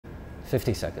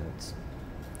50 seconds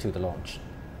to the launch.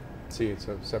 See, it's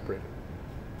separated.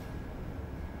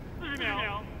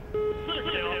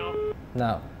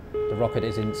 Now, the rocket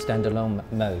is in standalone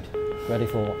mode, ready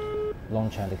for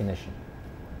launch and ignition.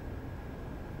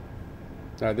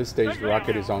 At this stage, the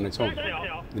rocket is on its own.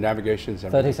 The navigation is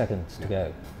 30 seconds to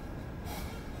go.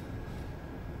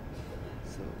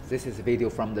 So this is a video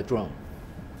from the drone.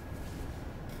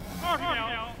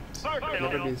 I've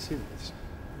never been seen this.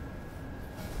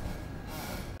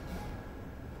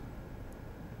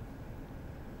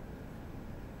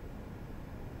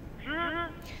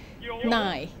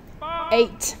 9,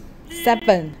 8,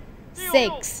 7,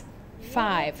 6,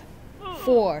 5,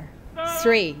 4,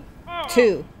 3,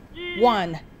 2,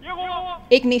 1.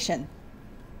 Ignition.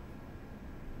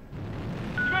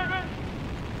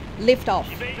 Lift off.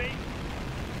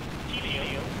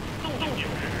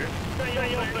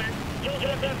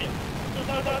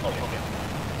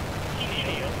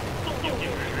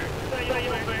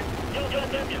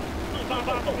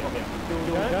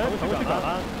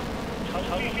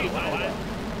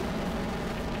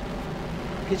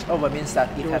 Pitch over means that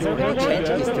it has already changed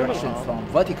its direction from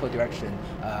vertical direction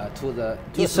to the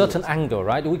to a certain angle,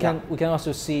 right? We can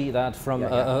also see that from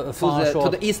a far to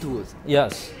short. the eastward.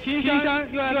 Yes. The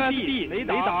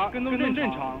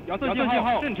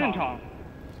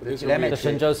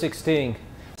Shenzhou 16.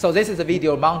 So this is a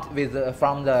video mount with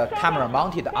from the camera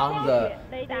mounted on the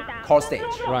core stage.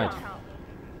 Right.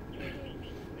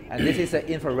 And this is an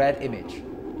infrared image.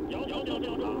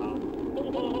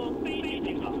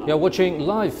 You're watching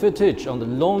live footage on the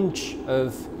launch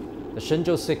of the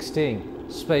Shenzhou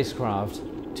 16 spacecraft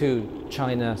to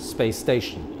China Space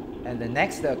Station. And the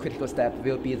next critical step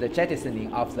will be the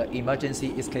jettisoning of the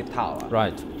emergency escape tower.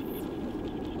 Right.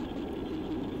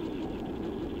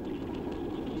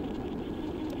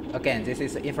 Again, this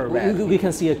is infrared. We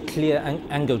can see a clear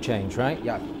angle change, right?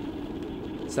 Yeah.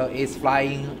 So it's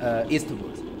flying eastward.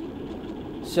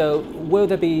 So will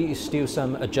there be still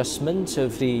some adjustment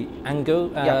of the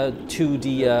angle to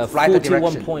the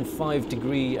 41.5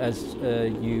 degree as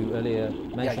you earlier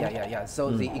mentioned? Yeah.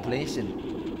 So the inclination.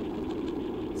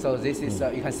 So this is,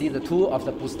 you can see the two of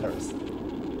the boosters.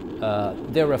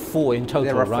 There are 4 in total,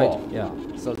 there are right? 4. Yeah.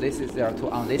 So there are 2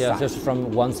 on this side. Yeah, just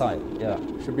from one side. Yeah.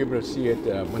 Should be able to see it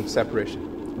when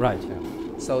separation. Right. Yeah.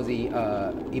 So the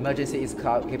emergency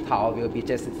escape tower will be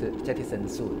jettisoned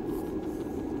soon.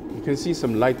 You can see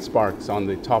some light sparks on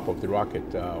the top of the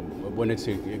rocket when it's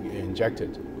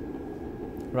injected.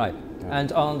 Right. Yeah.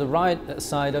 And on the right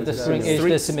side of the screen is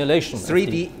the simulation.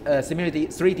 3D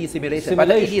simulation, but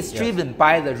it is driven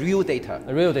by the real data.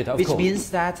 Real data, of which course. means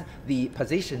that the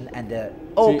position and the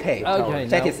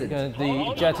jettison.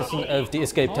 The jettison of the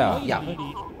escape tower. Yeah.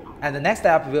 And the next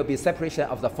step will be separation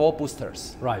of the 4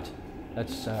 boosters. Right.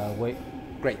 Let's wait.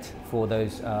 Great. For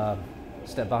those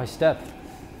step by step.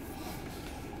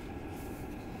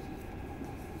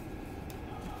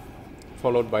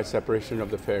 Followed by separation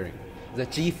of the fairing. The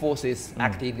G forces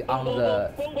acting on the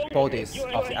bodies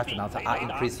of the astronauts are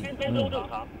increasing.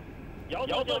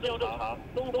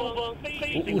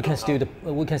 We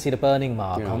can see the burning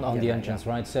mark on the engines,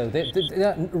 right? So they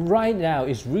right now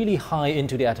is really high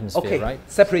into the atmosphere, right?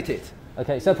 Separated.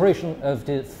 Okay, separation of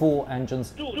the 4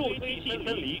 engines.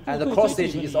 And the core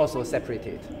stage is also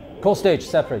separated. Core stage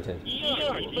separated.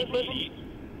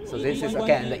 So this is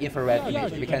again the infrared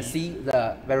image. We can see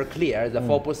very clear the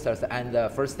 4 boosters and the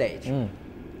first stage.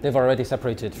 They've already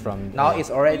separated from. Now it's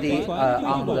already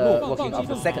on the working of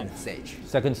the second stage.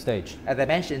 Second stage. As I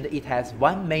mentioned, it has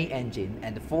 1 main engine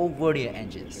and 4 vernier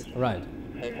engines. Right.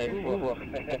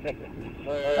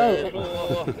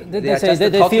 Oh, they say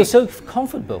they feel so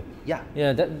comfortable. Yeah.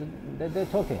 Yeah, they're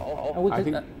talking. I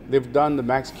think they've done the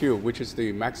max Q, which is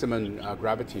the maximum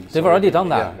gravity. They've already done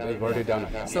that. Yeah, they've already done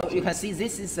it. So you can see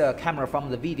this is a camera from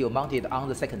the video mounted on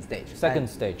the second stage. Second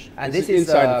stage. And this is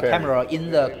a camera in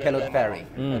the payload fairing.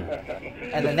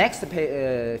 And the next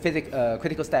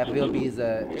critical step will be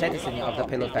the jettisoning of the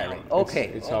payload fairing.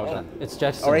 Okay. It's all done. It's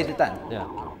jettisoned. Already done. Yeah.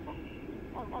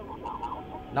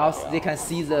 Now they can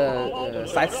see the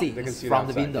side scenes from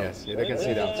the window. Yes, they can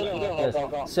see that.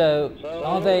 Yes. So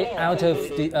are they out of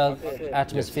the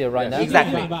atmosphere right now?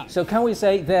 Exactly. So can we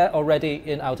say they're already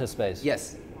in outer space?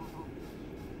 Yes.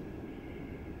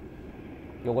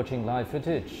 You're watching live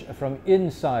footage from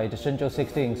inside the Shenzhou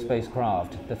 16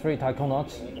 spacecraft. The 3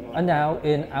 taikonauts are now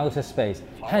in outer space,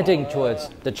 heading towards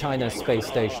the China Space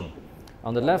Station.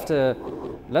 On the left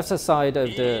side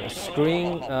of the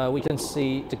screen, we can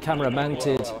see the camera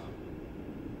mounted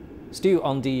still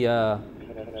on the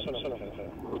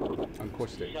On core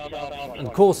stage.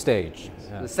 core stage,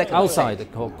 The second outside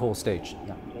stage. the core stage.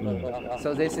 Yeah.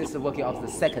 So this is the working of the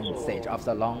second stage of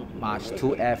the Long March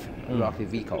 2F rocket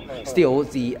vehicle. Still,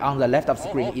 on the left of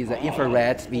screen is the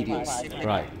infrared videos.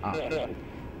 Right.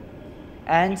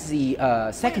 And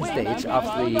the second stage of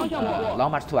the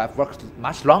Long March 2F worked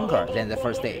much longer than the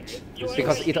first stage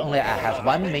because it only has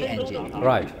one main engine.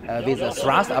 Right. With a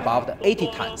thrust about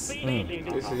 80 tons.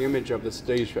 This is the image of the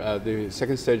stage, the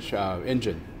second stage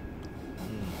engine.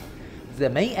 The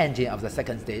main engine of the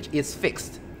second stage is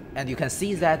fixed, and you can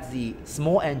see that the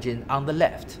small engine on the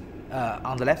left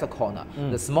corner,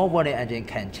 the small volume engine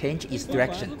can change its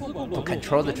direction to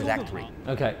control the trajectory.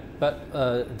 Okay, but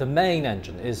the main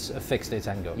engine is fixed its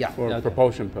angle. Yeah. For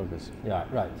propulsion purpose. Yeah,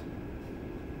 right.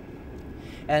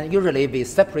 And usually we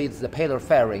separate the payload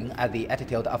fairing at the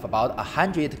altitude of about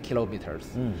 100 kilometers.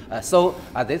 So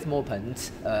at this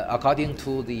moment, according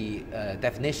to the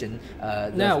definition,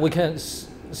 Now we can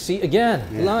see again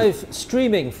live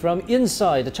streaming from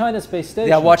inside the China space station.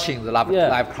 they are watching the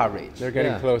live coverage. They're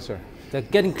getting closer. They're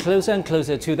getting closer and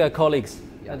closer to their colleagues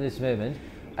at this moment.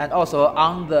 And also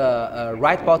on the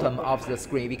right bottom of the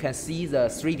screen, we can see the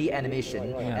 3D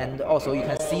animation, and also you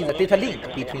can see the data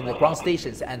link between the ground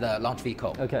stations and the launch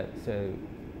vehicle. Okay, so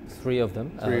three of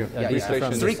them. These are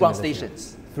from stations. Three this ground university.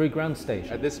 stations. 3 ground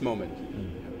stations. At this moment,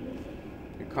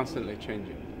 you're constantly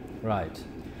changing. Right.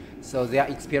 So they are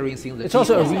experiencing the. It's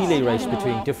also a relay race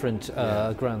between different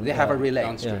ground. They have a relay.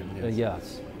 Downstream.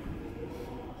 Yes.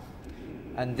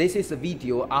 And this is a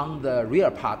video on the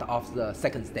rear part of the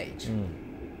second stage.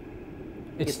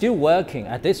 It's still working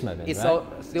at this moment, It's right?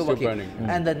 still working. burning.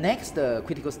 And the next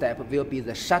critical step will be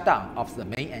the shutdown of the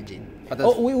main engine. But the,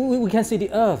 we can see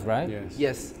the Earth, right? Yes.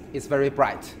 yes, it's very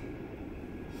bright.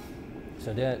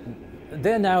 So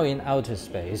they're now in outer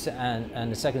space,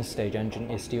 and the second stage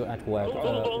engine is still at work.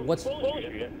 What's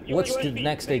the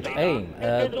next stage aim?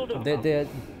 They're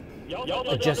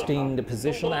adjusting the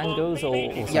position angles or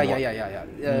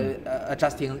something?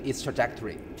 Adjusting its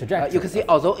trajectory. Trajectory. You can see,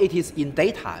 although it is in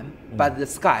daytime, but the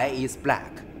sky is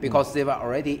black because they were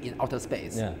already in outer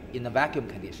space in a vacuum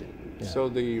condition. So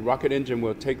the rocket engine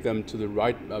will take them to the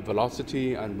right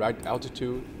velocity and right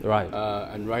altitude, Right.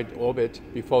 And right orbit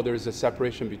before there is a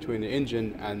separation between the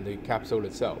engine and the capsule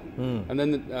itself. And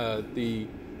then the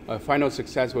final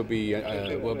success will be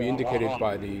indicated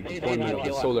by the deployment of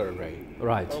the solar array.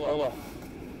 Right.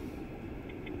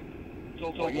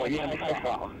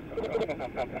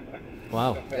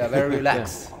 Wow. They are very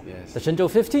relaxed. Yes. The Shenzhou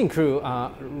 15 crew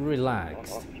are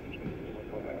relaxed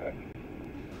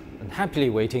and happily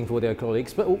waiting for their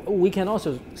colleagues. But we can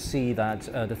also see that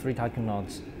the 3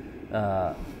 taikonauts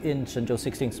in Shenzhou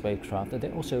 16 spacecraft,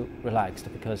 they're also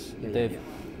relaxed because they've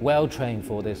well trained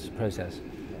for this process.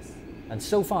 Yes. And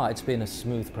so far, it's been a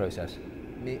smooth process.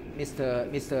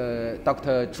 Mr.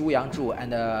 Dr. Zhu Yangzhu and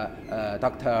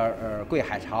Dr. Gui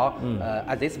Haichao,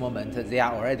 at this moment, they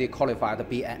are already qualified to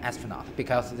be an astronaut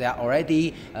because they are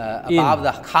already above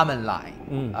the common line.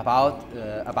 Above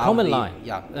Common line?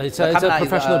 Yeah. It's a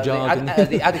professional jargon.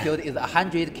 The altitude is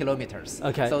 100 kilometers.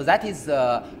 Okay. So that is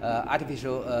the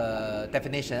artificial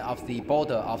definition of the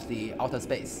border of the outer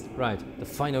space. Right. The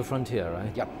final frontier,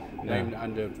 right? Yeah. Named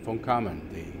under von Karman,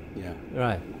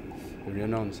 Right. the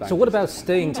renowned scientist. So what about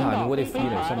staying time? What if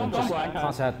someone just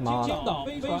passes out Mars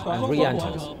and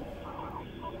re-enters?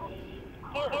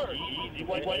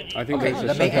 I think Okay, there's a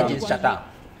the main shutdown. engine is shut down.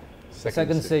 The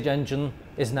second stage engine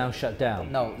is now shut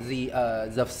down. No,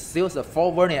 still the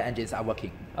 4 vernier engines are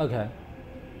working. Okay.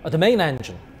 The main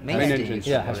engine. Main Main engine engine is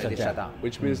has already shut shut down. down.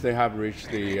 Which means they have reached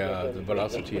the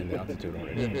velocity and the altitude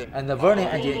already. And the vernier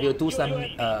engine will do some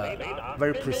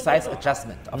very precise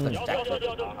adjustment of the trajectory.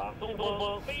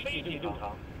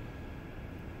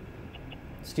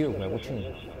 Still, we're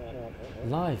watching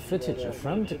live footage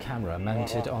from the camera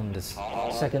mounted on the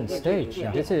second stage.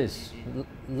 And this is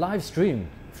live stream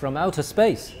from outer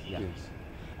space. Yes.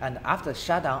 And after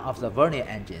shutdown of the vernier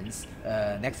engines,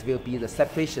 next will be the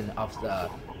separation of the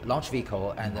launch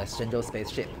vehicle and the Shenzhou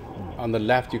spaceship. On the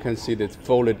left, you can see the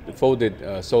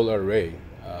folded solar array.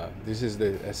 This is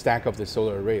a stack of the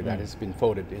solar array that has been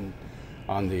folded in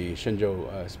on the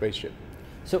Shenzhou spaceship.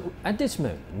 So at this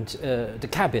moment, the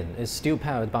cabin is still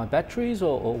powered by batteries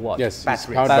or what? Yes, it's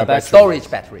Batteries. powered by batteries.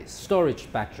 Storage batteries.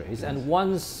 Storage batteries. And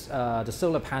once the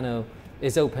solar panel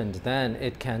is opened, then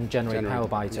it can generate power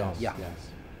by its own. Yeah. Yes.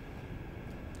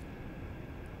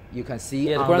 You can see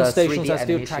Yeah, the on ground the stations 3D are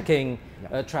still animation.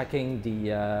 tracking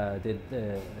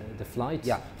the flights.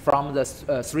 Yeah, from the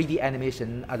 3D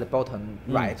animation at the bottom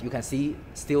right, you can see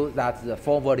still that the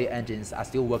 4 vernier engines are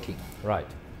still working Right.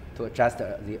 to adjust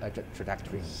the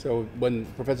trajectory. So when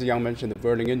Professor Yang mentioned the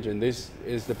burning engine, this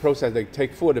is the process they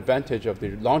take full advantage of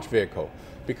the launch vehicle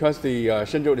because the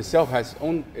Shenzhou itself has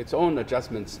its own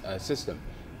adjustment system,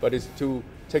 but it's to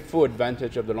take full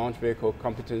advantage of the launch vehicle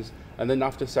competence, and then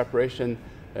after separation,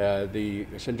 the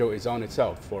Shenzhou is on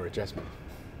itself for adjustment.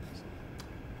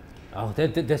 Oh,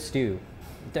 they're still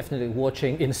definitely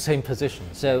watching in the same position.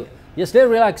 So yes, they're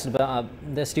relaxed, but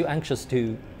they're still anxious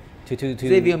to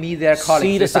They will meet their colleagues.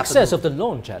 see the success of the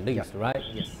launch at least, Yeah. right?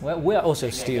 Yes. Well, we're also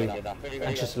still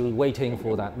anxiously waiting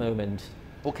for that moment.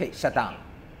 Okay, shut down.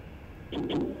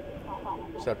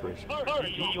 Separation.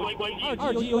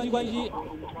 二级游戏关系，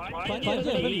船舰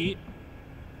分离。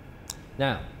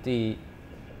 Now the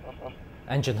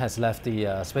engine has left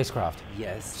the spacecraft.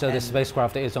 Yes. So the and,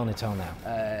 spacecraft is on its own now.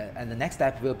 and the next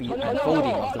step will be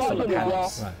unfolding of the solar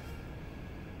panels. Right.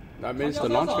 That means the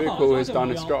launch vehicle has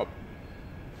done its job.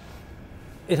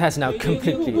 It has now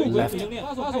completely left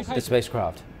the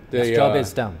spacecraft. Its The job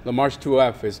is done. The March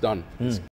 2F is done.